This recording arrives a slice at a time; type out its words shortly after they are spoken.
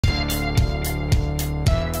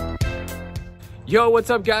Yo, what's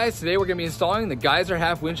up guys? Today we're gonna be installing the Geiser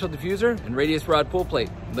half windshield diffuser and radius rod pull plate.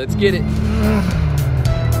 Let's get it.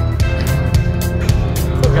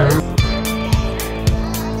 Okay.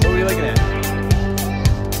 What are we looking at?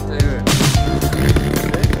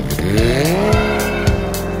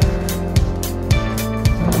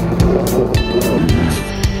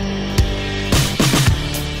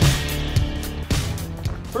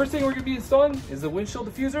 First thing we're gonna be installing is the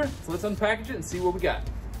windshield diffuser. So let's unpackage it and see what we got.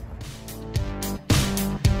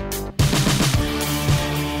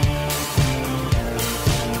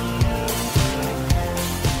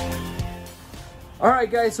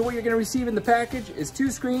 Alright guys, so what you're going to receive in the package is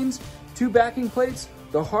 2 screens, 2 backing plates,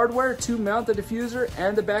 the hardware to mount the diffuser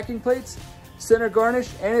and the backing plates, center garnish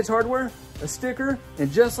and its hardware, a sticker,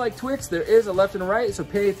 and just like Twix, there is a left and right, so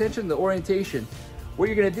pay attention to the orientation. What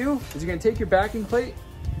you're going to do is you're going to take your backing plate,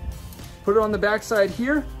 put it on the back side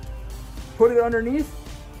here, put it underneath,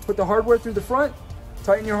 put the hardware through the front,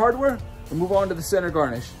 tighten your hardware, and move on to the center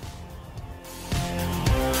garnish.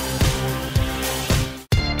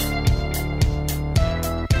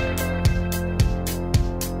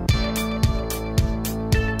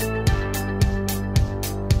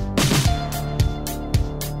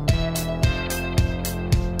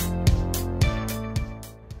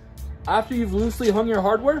 After you've loosely hung your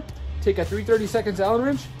hardware, take a 3/32 Allen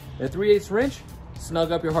wrench and a 3/8 wrench,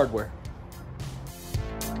 snug up your hardware.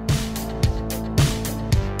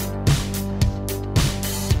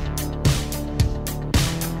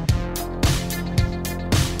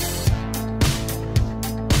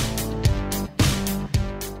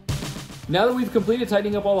 Now that we've completed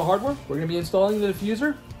tightening up all the hardware, we're going to be installing the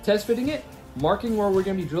diffuser, test fitting it, marking where we're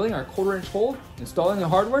going to be drilling our 1/4 inch hole, installing the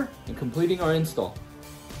hardware, and completing our install.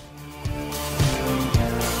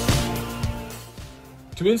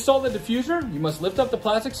 To install the diffuser, you must lift up the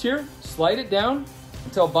plastics here, slide it down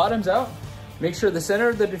until it bottoms out. Make sure the center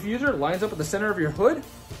of the diffuser lines up with the center of your hood.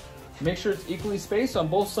 Make sure it's equally spaced on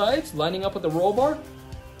both sides, lining up with the roll bar.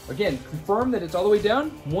 Again, confirm that it's all the way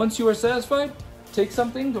down. Once you are satisfied, take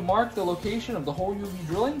something to mark the location of the hole you'll be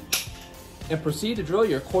drilling and proceed to drill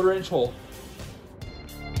your 1/4 inch hole.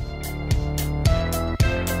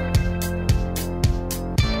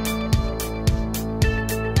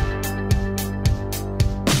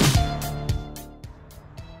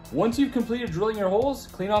 Once you've completed drilling your holes,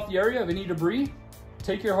 clean off the area of any debris.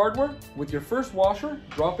 Take your hardware with your first washer,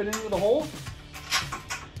 drop it into the hole,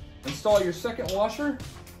 install your second washer,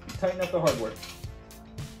 and tighten up the hardware.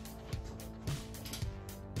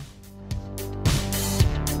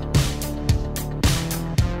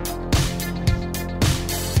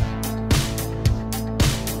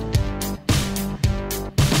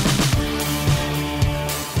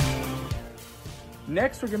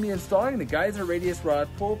 Next, we're going to be installing the Geiser radius rod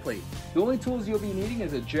pull plate. The only tools you'll be needing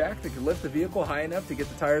is a jack that can lift the vehicle high enough to get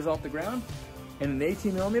the tires off the ground, and an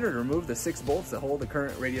 18mm to remove the 6 bolts that hold the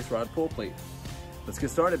current radius rod pull plate. Let's get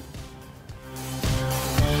started.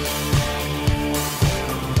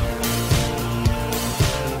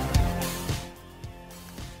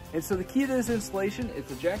 And so the key to this installation is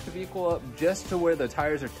to jack the vehicle up just to where the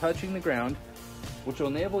tires are touching the ground, which will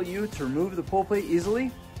enable you to remove the pull plate easily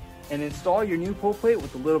and install your new pull plate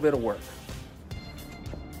with a little bit of work.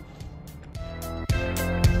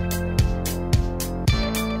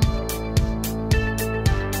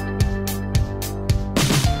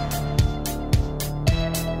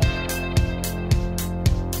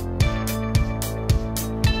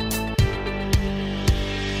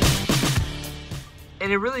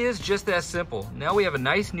 And it really is just that simple. Now we have a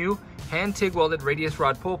nice new hand TIG welded radius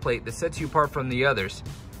rod pull plate that sets you apart from the others.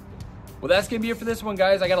 Well, that's gonna be it for this one,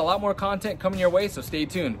 guys. I got a lot more content coming your way, so stay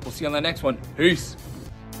tuned. We'll see you on the next one. Peace.